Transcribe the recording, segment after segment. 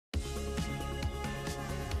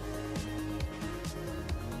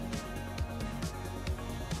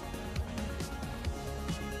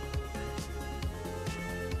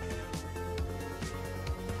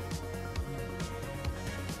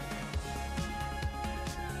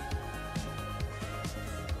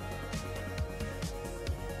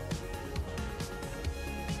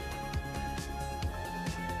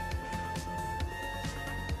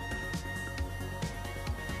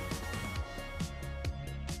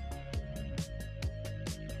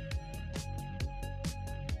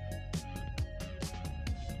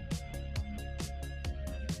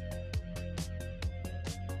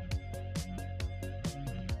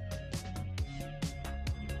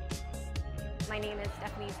My name is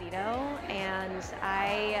Stefanie Zito, and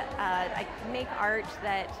I make art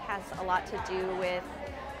that has a lot to do with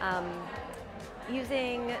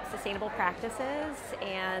using sustainable practices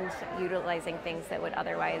and utilizing things that would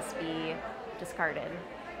otherwise be discarded.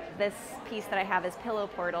 This piece that I have is Pillow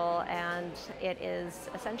Portal, and it is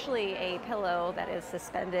essentially a pillow that is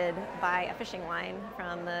suspended by a fishing line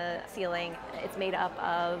from the ceiling. It's made up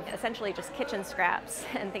of essentially just kitchen scraps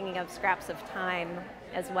and thinking of scraps of time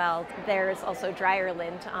as well. There's also dryer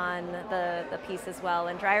lint on the piece as well,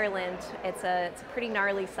 and dryer lint, it's a pretty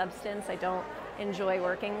gnarly substance. I don't enjoy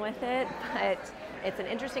working with it, but it's an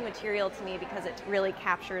interesting material to me because it really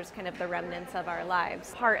captures kind of the remnants of our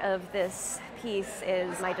lives. Part of this piece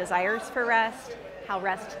is my desires for rest, how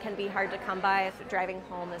rest can be hard to come by, driving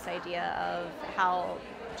home this idea of how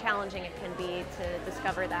challenging it can be to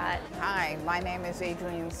discover that. Hi, my name is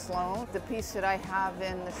Adrienne Sloane. The piece that I have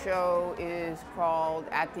in the show is called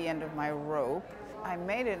At the End of My Rope. I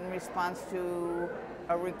made it in response to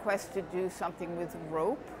a request to do something with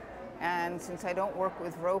rope. And since I don't work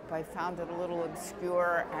with rope, I found it a little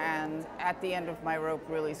obscure, and At the End of My Rope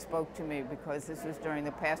really spoke to me because this was during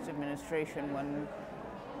the past administration when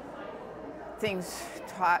things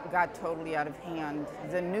got totally out of hand.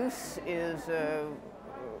 The noose is a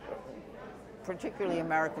particularly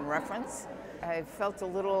American reference. I felt a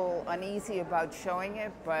little uneasy about showing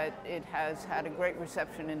it, but it has had a great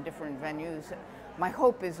reception in different venues. My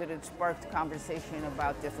hope is that it sparked conversation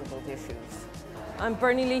about difficult issues. I'm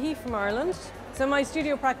Bernie Leahi from Ireland. So my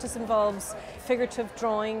studio practice involves figurative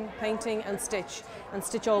drawing, painting and stitch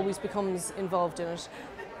always becomes involved in it.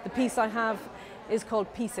 The piece I have is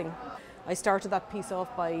called Piecing. I started that piece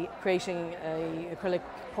off by creating an acrylic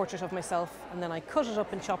portrait of myself, and then I cut it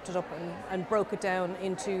up and chopped it up and broke it down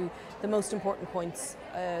into the most important points,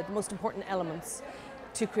 the most important elements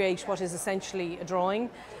to create what is essentially a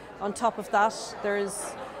drawing. On top of that, there's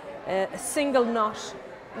a single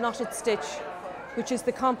knotted stitch, which is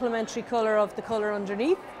the complementary colour of the colour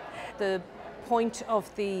underneath. The point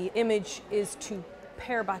of the image is to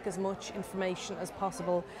pare back as much information as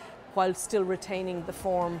possible while still retaining the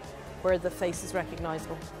form where the face is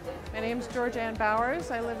recognisable. My name is Georgianne Bowers.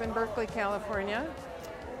 I live in Berkeley, California,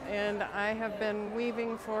 and I have been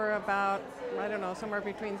weaving for about, I don't know, somewhere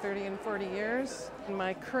between 30 and 40 years.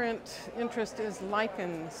 My current interest is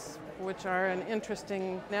lichens, which are an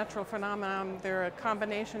interesting natural phenomenon. They're a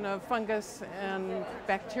combination of fungus and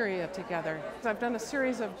bacteria together. I've done a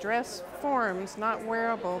series of dress forms, not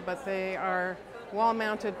wearable, but they are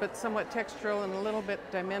wall-mounted but somewhat textural and a little bit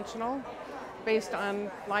dimensional, based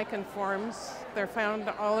on lichen forms. They're found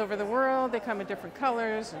all over the world. They come in different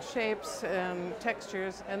colors and shapes and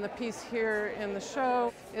textures. And the piece here in the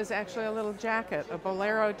show is actually a little jacket, a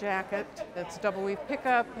bolero jacket. It's double weave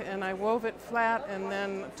pickup, and I wove it flat and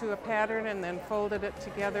then to a pattern and then folded it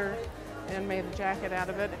together and made a jacket out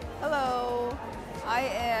of it. Hello, I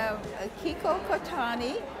am Akiko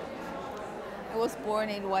Kotani. I was born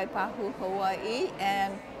in Waipahu, Hawaii,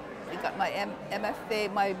 and I got my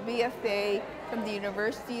MFA, my BFA from the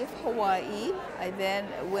University of Hawaii. I then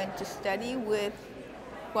went to study with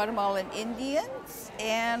Guatemalan Indians,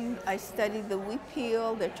 and I studied the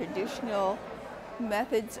wipil, the traditional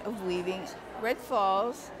methods of weaving. Red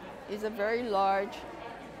Falls is a very large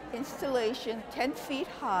installation, 10 feet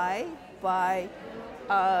high by,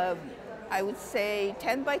 I would say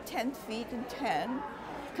 10 by 10 feet and 10,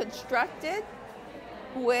 constructed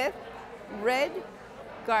with red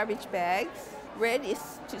garbage bags. Red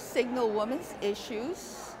is to signal women's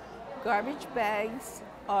issues. Garbage bags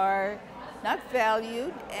are not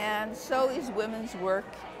valued, and so is women's work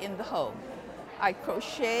in the home. I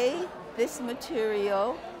crochet this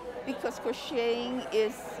material because crocheting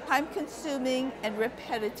is time-consuming and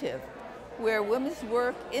repetitive, where women's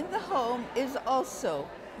work in the home is also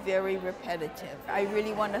very repetitive. I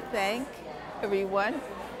really want to thank everyone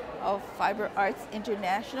of Fiberart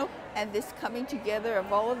International and this coming together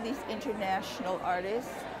of all of these international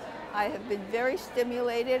artists. I have been very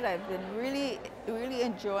stimulated. I've been really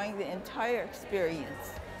enjoying the entire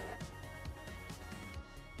experience.